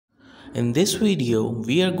In this video,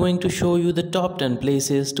 we are going to show you the top 10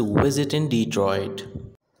 places to visit in Detroit.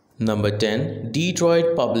 Number 10.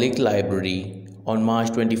 Detroit Public Library. On March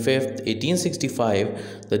 25,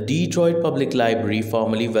 1865, the Detroit Public Library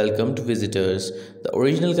formally welcomed visitors. The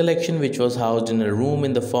original collection, which was housed in a room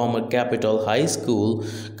in the former Capitol High School,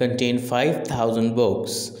 contained 5,000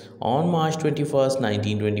 books. On March 21,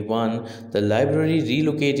 1921, the library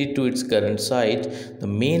relocated to its current site. The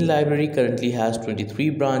main library currently has 23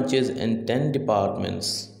 branches and 10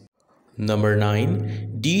 departments. Number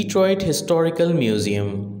 9. Detroit Historical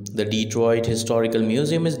Museum. The Detroit Historical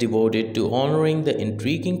Museum is devoted to honoring the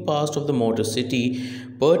intriguing past of the Motor City,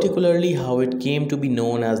 particularly how it came to be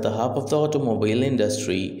known as the hub of the automobile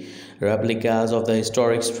industry. Replicas of the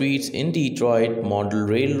historic streets in Detroit, model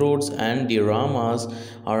railroads, and dioramas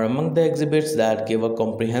are among the exhibits that give a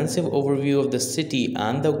comprehensive overview of the city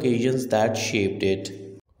and the occasions that shaped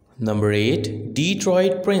it. Number 8.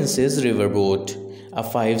 Detroit Princess Riverboat. A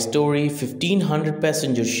 5-story,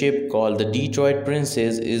 1,500-passenger ship called the Detroit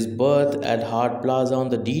Princess is berthed at Hart Plaza on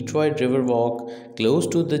the Detroit Riverwalk, close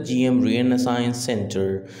to the GM Renaissance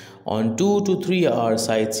Center. On 2 to 3 hour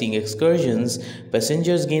sightseeing excursions,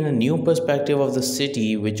 passengers gain a new perspective of the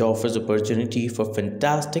city, which offers opportunity for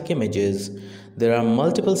fantastic images. There are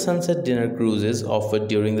multiple sunset dinner cruises offered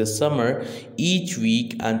during the summer each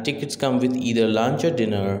week, and tickets come with either lunch or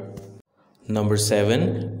dinner. Number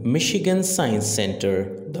 7. Michigan Science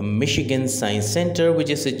Center. The Michigan Science Center, which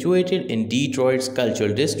is situated in Detroit's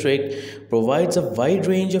Cultural District, provides a wide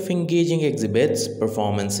range of engaging exhibits,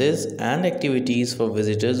 performances, and activities for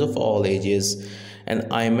visitors of all ages. An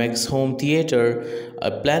IMAX home theater,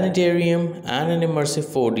 a planetarium, and an immersive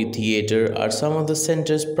 4D theater are some of the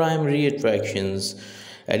center's primary attractions.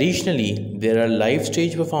 Additionally, there are live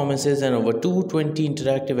stage performances and over 220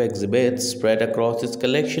 interactive exhibits spread across its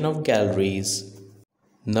collection of galleries.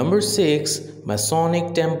 Number 6.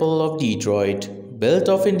 Masonic Temple of Detroit. Built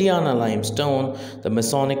of Indiana limestone, the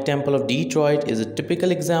Masonic Temple of Detroit is a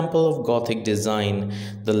typical example of Gothic design.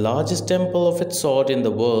 The largest temple of its sort in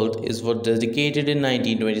the world was dedicated in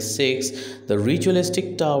 1926. The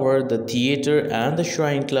ritualistic tower, the theater, and the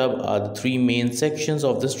shrine club are the three main sections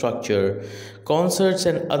of the structure. Concerts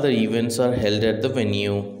and other events are held at the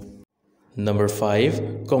venue. Number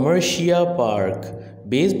 5. Commercia Park.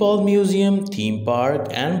 Baseball museum, theme park,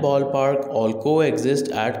 and ballpark all coexist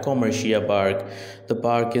at Commercia Park. The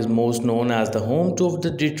park is most known as the home to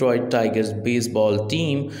the Detroit Tigers baseball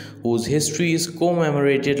team, whose history is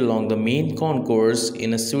commemorated along the main concourse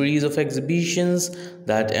in a series of exhibitions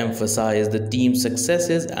that emphasize the team's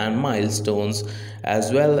successes and milestones,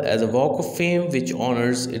 as well as a walk of fame which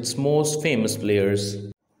honors its most famous players.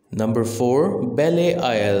 Number 4. Belle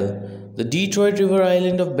Isle. The Detroit River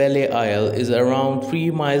Island of Belle Isle is around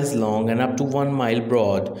 3 miles long and up to 1 mile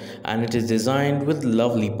broad, and it is designed with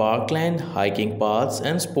lovely parkland, hiking paths,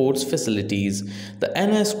 and sports facilities. The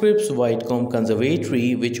Anna Scripps Whitcomb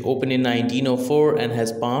Conservatory, which opened in 1904 and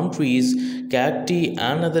has palm trees, cacti,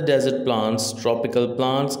 and other desert plants, tropical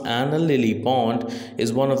plants, and a lily pond,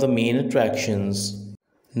 is one of the main attractions.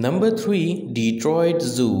 Number 3. Detroit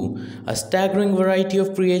Zoo. A staggering variety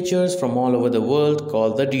of creatures from all over the world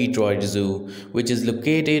called the Detroit Zoo, which is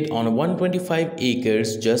located on 125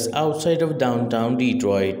 acres just outside of downtown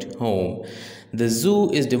Detroit, home. The zoo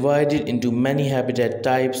is divided into many habitat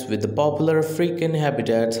types, with the popular African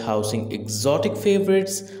habitats housing exotic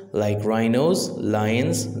favorites like rhinos,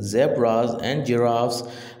 lions, zebras, and giraffes,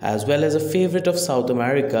 as well as a favorite of South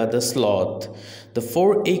America, the sloth. The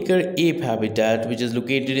 4-acre ape habitat, which is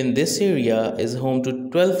located in this area, is home to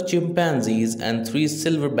 12 chimpanzees and 3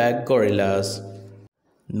 silverback gorillas.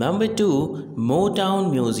 Number 2.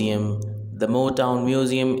 Motown Museum. The Motown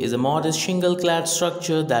Museum is a modest shingle-clad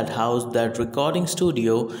structure that housed that recording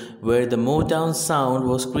studio where the Motown sound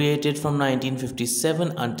was created from 1957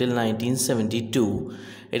 until 1972.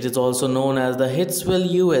 It is also known as the Hitsville,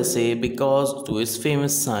 USA because to its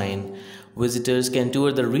famous sign. Visitors can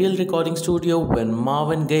tour the real recording studio when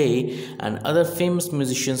Marvin Gaye and other famous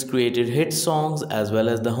musicians created hit songs, as well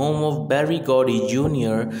as the home of Berry Gordy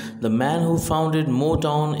Jr., the man who founded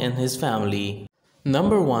Motown, and his family.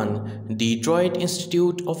 Number 1. Detroit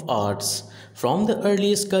Institute of Arts. From the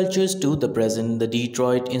earliest sculptures to the present, the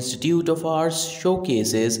Detroit Institute of Arts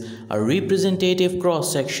showcases a representative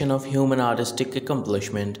cross-section of human artistic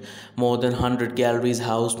accomplishment. More than 100 galleries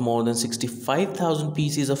house more than 65,000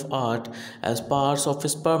 pieces of art as parts of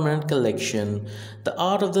its permanent collection. The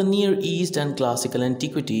art of the Near East and classical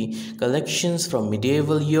antiquity, collections from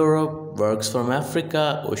medieval Europe, works from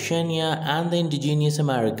Africa, Oceania, and the indigenous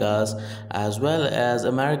Americas, as well as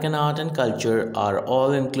American art and culture are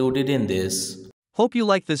all included in this. Hope you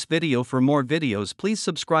like this video. For more videos, please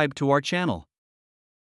subscribe to our channel.